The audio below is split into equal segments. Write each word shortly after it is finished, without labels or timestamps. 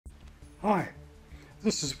Hi,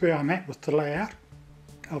 this is where I'm at with the layout.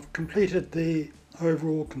 I've completed the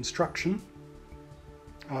overall construction.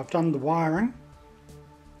 I've done the wiring,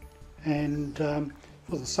 and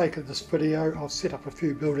for the sake of this video I've set up a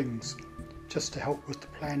few buildings just to help with the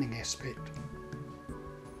planning aspect.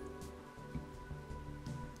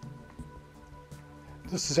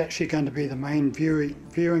 This is actually going to be the main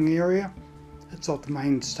viewing area. It's of the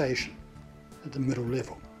main station at the middle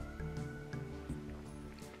level.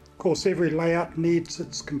 Of course, every layout needs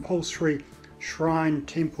its compulsory shrine,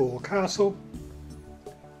 temple or castle,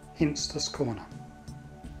 hence this corner.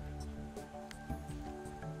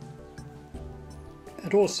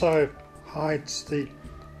 It also hides the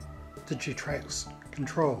Digitrax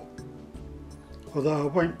control, although I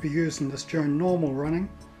won't be using this during normal running,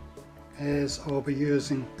 as I'll be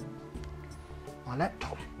using my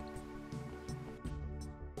laptop.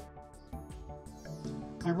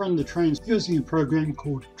 I run the trains using a program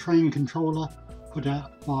called Train Controller, put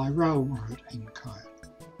out by Railroad & Co.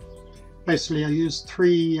 Basically I use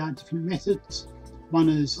three different methods. One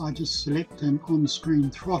is I just select an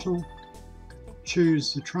on-screen throttle,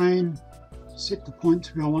 choose the train, set the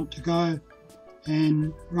points where I want to go,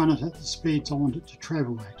 and run it at the speeds I want it to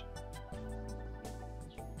travel at.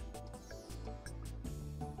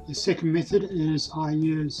 The second method is I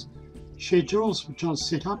use schedules, which I'll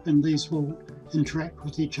set up, and these will interact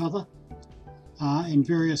with each other, and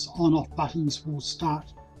various on-off buttons will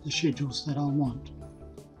start the schedules that I want.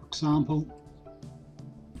 For example,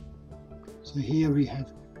 so here we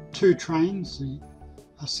have two trains that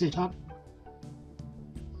are set up,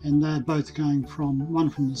 and they're both going from one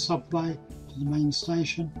from the subway to the main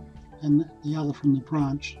station and the other from the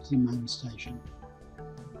branch to the main station.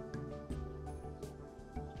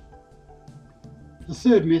 The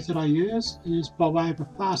third method I use is by way of a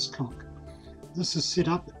fast clock. This is set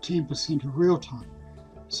up at 10% of real time.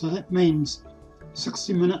 So that means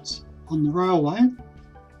 60 minutes on the railway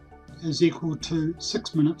is equal to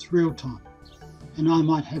 6 minutes real time. And I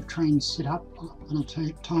might have trains set up on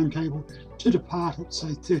a timetable to depart at, say,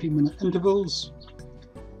 30-minute intervals.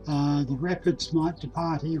 The Rapids might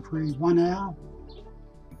depart every 1 hour,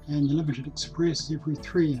 and the Limited Express every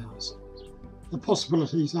 3 hours. The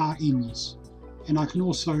possibilities are endless, and I can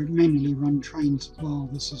also manually run trains while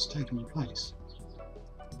this is taking place.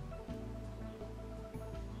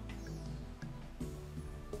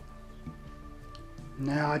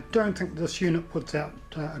 Now, I don't think this unit puts out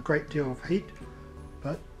a great deal of heat,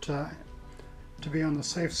 but to be on the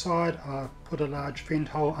safe side, I've put a large vent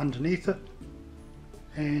hole underneath it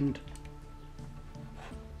and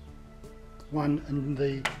one in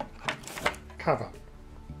the cover.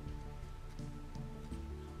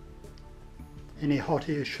 Any hot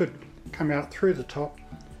air should come out through the top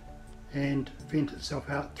and vent itself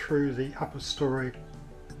out through the upper story,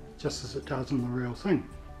 just as it does in the real thing.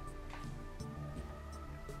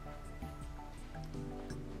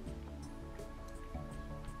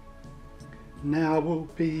 Now we'll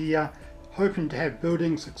be hoping to have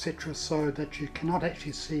buildings, etc., so that you cannot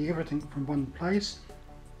actually see everything from one place,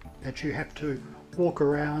 that you have to walk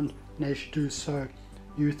around, and as you do so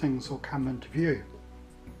new things will come into view.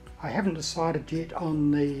 I haven't decided yet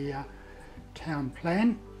on the town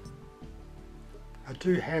plan. I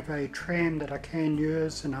do have a tram that I can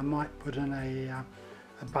use, and I might put in a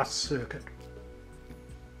bus circuit.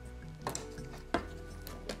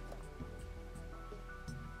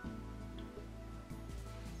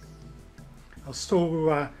 I'll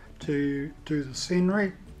still to do the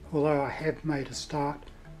scenery, although I have made a start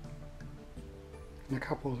in a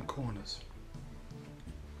couple of the corners.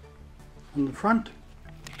 On the front,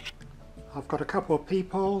 I've got a couple of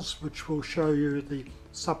peepholes which will show you the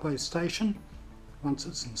subway station once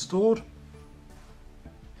it's installed,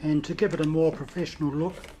 and to give it a more professional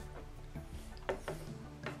look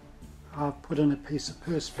I've put in a piece of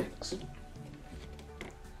perspex.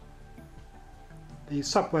 The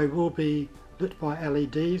subway will be lit by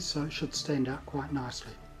LEDs, so it should stand out quite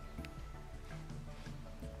nicely.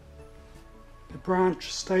 The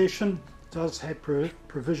branch station does have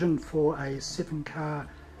provision for a 7-car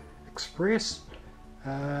express,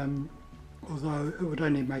 although it would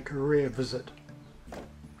only make a rare visit.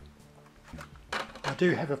 I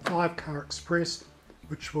do have a 5-car express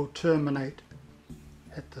which will terminate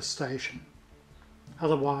at the station.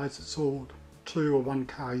 Otherwise it's all 2 or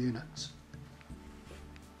 1-car units.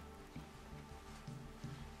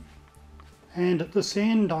 And at this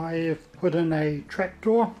end I have put in a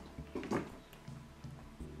trapdoor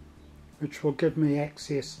which will give me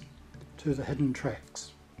access to the hidden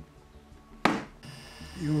tracks.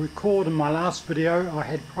 You'll recall in my last video I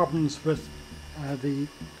had problems with the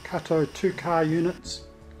Kato 2-car units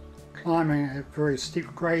climbing a very steep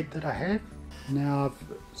grade that I have. Now I've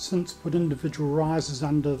since put individual risers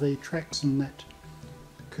under the tracks in that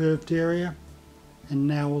curved area, and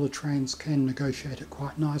now all the trains can negotiate it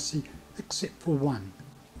quite nicely except for one.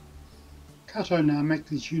 Kato now make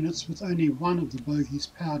these units with only one of the bogies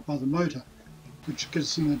powered by the motor, which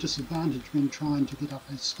gives them a disadvantage when trying to get up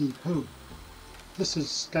a steep hill. This is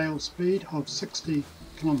scale speed of 60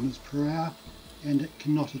 km per hour and it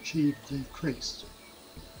cannot achieve the crest.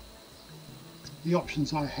 The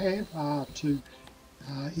options I have are to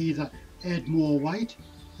either add more weight,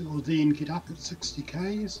 it will then get up at 60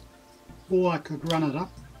 k's, or I could run it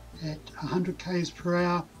up at 100 k's per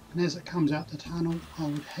hour, and as it comes out the tunnel I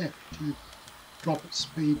would have to drop its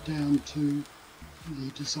speed down to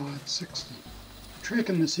the desired 60. The track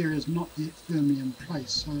in this area is not yet firmly in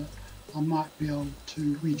place, so I might be able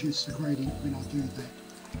to reduce the gradient when I do that.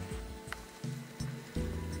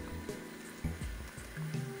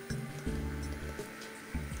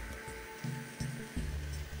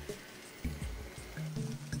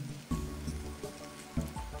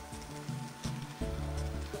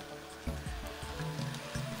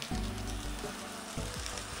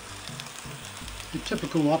 The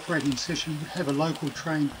typical operating session would have a local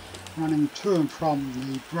train running to and from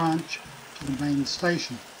the branch to the main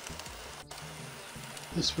station.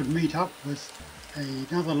 This would meet up with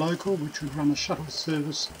another local which would run a shuttle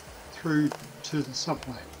service through to the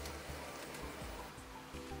subway.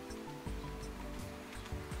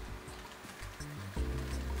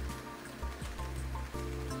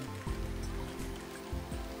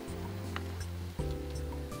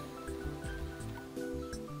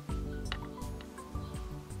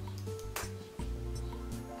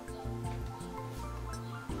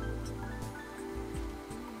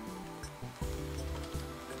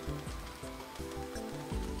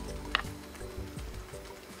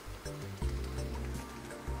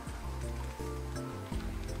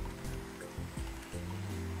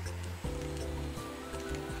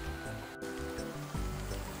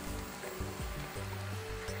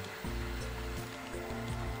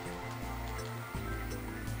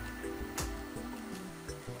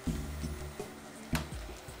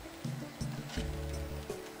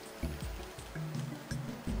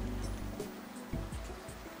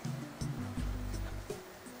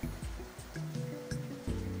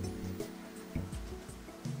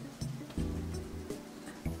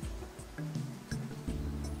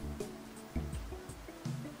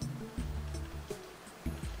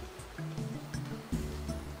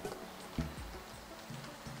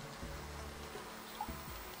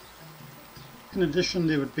 In addition,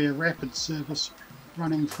 there would be a rapid service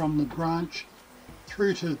running from the branch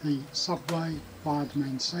through to the subway via the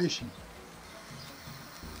main station.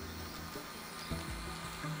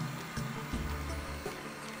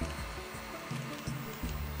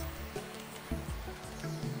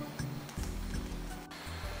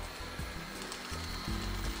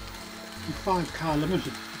 The 5-car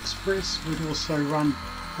limited express would also run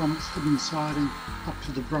from its hidden siding up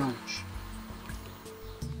to the branch.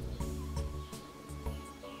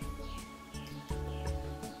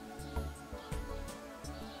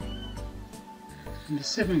 And the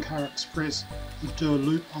 7-car express would do a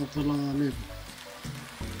loop of the lower level.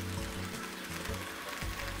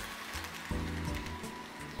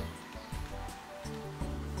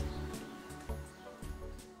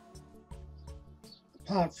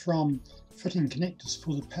 Apart from fitting connectors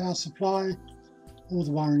for the power supply, all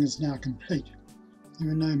the wiring is now complete. There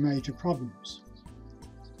are no major problems.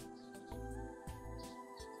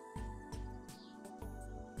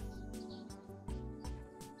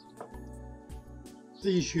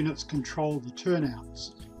 These units control the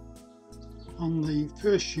turnouts. On the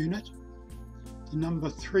first unit, the number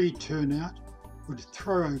 3 turnout would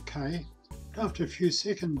throw OK, but after a few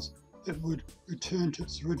seconds it would return to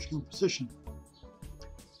its original position.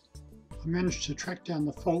 I managed to track down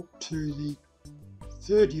the fault to the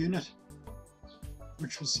 3rd unit,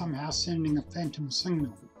 which was somehow sending a phantom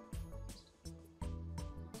signal.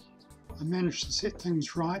 I managed to set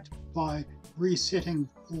things right by resetting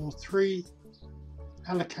all 3,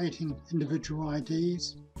 allocating individual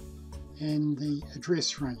IDs and the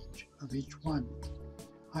address range of each one.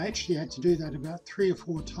 I actually had to do that about 3 or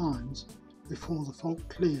 4 times before the fault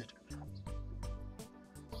cleared.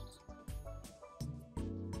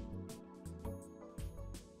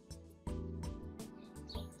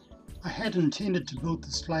 I had intended to build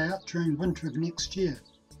this layout during winter of next year,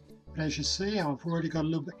 but as you see I've already got a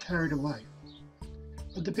little bit carried away.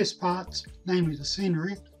 But the best parts, namely the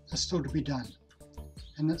scenery, are still to be done,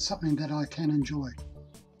 and it's something that I can enjoy.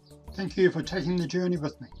 Thank you for taking the journey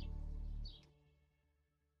with me.